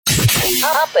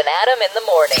Up and Adam in the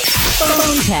morning.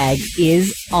 Phone tag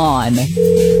is on.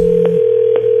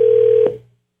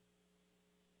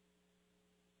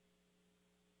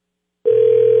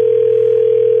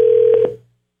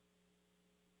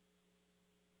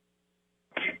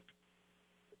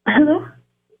 Hello?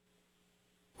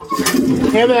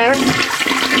 Hey there.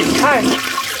 Hi.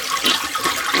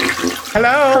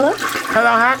 Hello? Hello? Hello,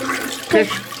 hi.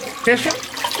 Christian?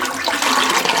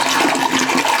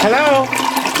 Hello?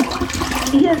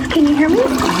 Yes, can you hear me?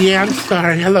 Yeah, I'm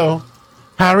sorry. Hello.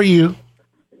 How are you?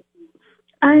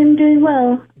 I'm doing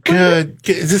well. Good.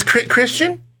 Is this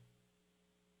Christian?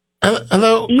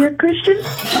 Hello? You're Christian?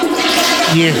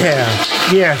 Yeah.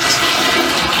 Yes.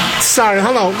 Sorry,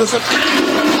 hold on. Listen.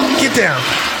 Get down.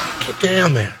 Get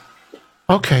down there.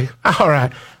 Okay. All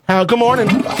right. Good morning.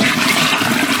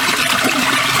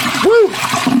 Woo!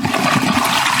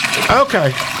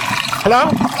 Okay. Hello?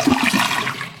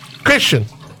 Christian.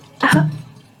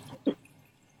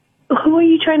 Who are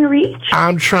you trying to reach?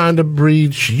 I'm trying to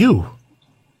reach you.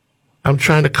 I'm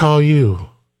trying to call you.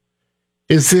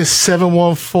 Is this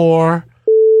 714?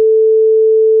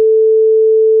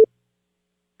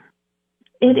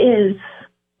 It is.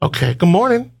 Okay. Good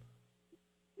morning.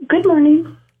 Good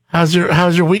morning. How's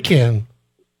your weekend?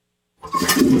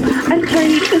 I'm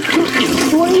sorry,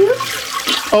 who are you?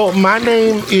 Oh, my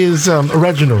name is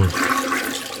Reginald.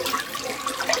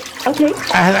 Okay.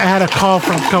 I had a call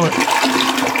from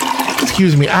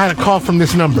Excuse me. I had a call from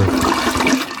this number.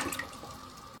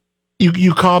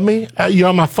 You called me? You're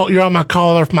on my phone. You're on my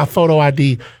caller. My photo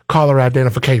ID caller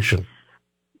identification.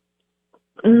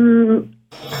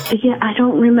 Yeah, I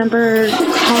don't remember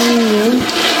calling you.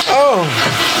 Oh,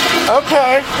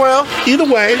 okay. Well, either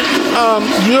way,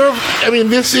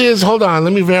 this is. Hold on.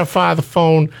 Let me verify the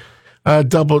phone.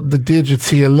 Double the digits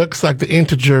here. Looks like the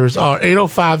integers are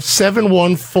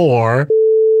 805-714.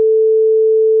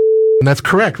 And that's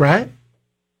correct, right?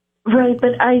 Right,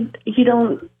 but I don't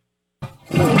know.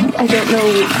 I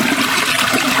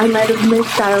might have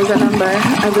misdialed the number.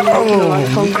 I've been making a lot of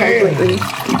phone calls lately.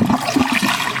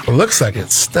 It looks like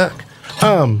it's stuck.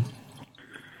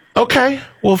 Okay.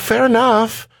 Well, fair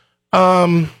enough.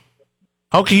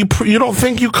 Okay. You don't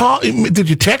think you called? Did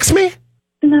you text me?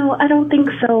 No, I don't think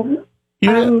so.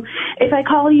 If I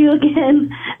call you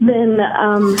again, then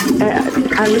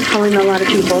I was calling a lot of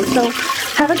people. So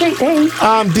have a great day.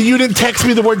 You didn't text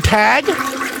me the word tag?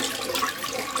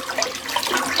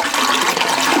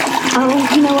 Oh,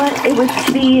 you know what? It was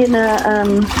to be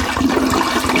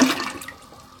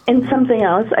in something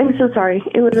else. I'm so sorry.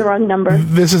 It was the wrong number.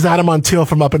 This is Adam Montiel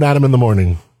from Up and Adam in the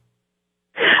Morning.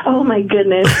 Oh, my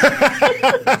goodness.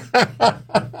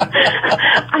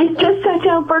 I just sat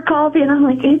down for coffee, and I'm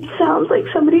like, it sounds like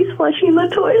somebody's flushing the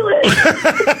toilet.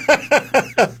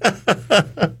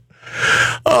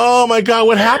 Oh, my God.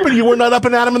 What happened? You were not Up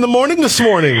and Adam in the Morning this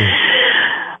morning.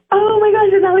 Oh, my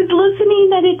gosh. And I was listening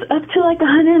that it's up to like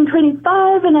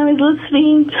 125, and I was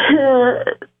listening to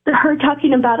her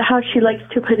talking about how she likes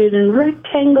to put it in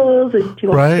rectangles and she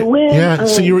wants to win. Yeah. Oh,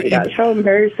 So gosh, how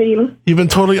embarrassing. You've been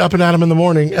totally Up and Adam in the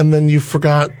morning, and then you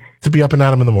forgot to be Up and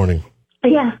Adam in the morning.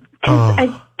 Yeah.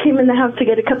 I came in the house to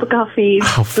get a cup of coffee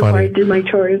before I did my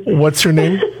chores. What's your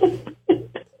name?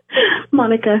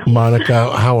 Monica.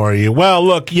 Monica, how are you? Well,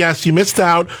 look, yes, you missed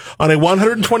out on a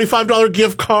 $125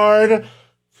 gift card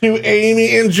to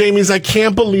Amy and Jamie's. I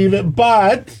can't believe it,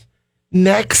 but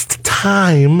next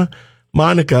time,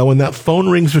 Monica, when that phone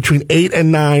rings between 8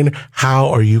 and 9, how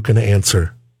are you going to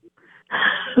answer?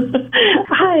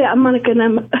 Hi, I'm Monica, and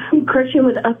I'm Christian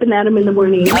with Up and Adam in the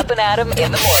Morning. Up and Adam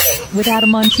in the morning with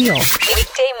Adam Montiel.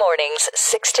 Weekday mornings,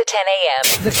 6 to 10 a.m.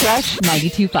 The Crush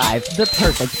 92.5, the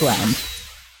perfect blend.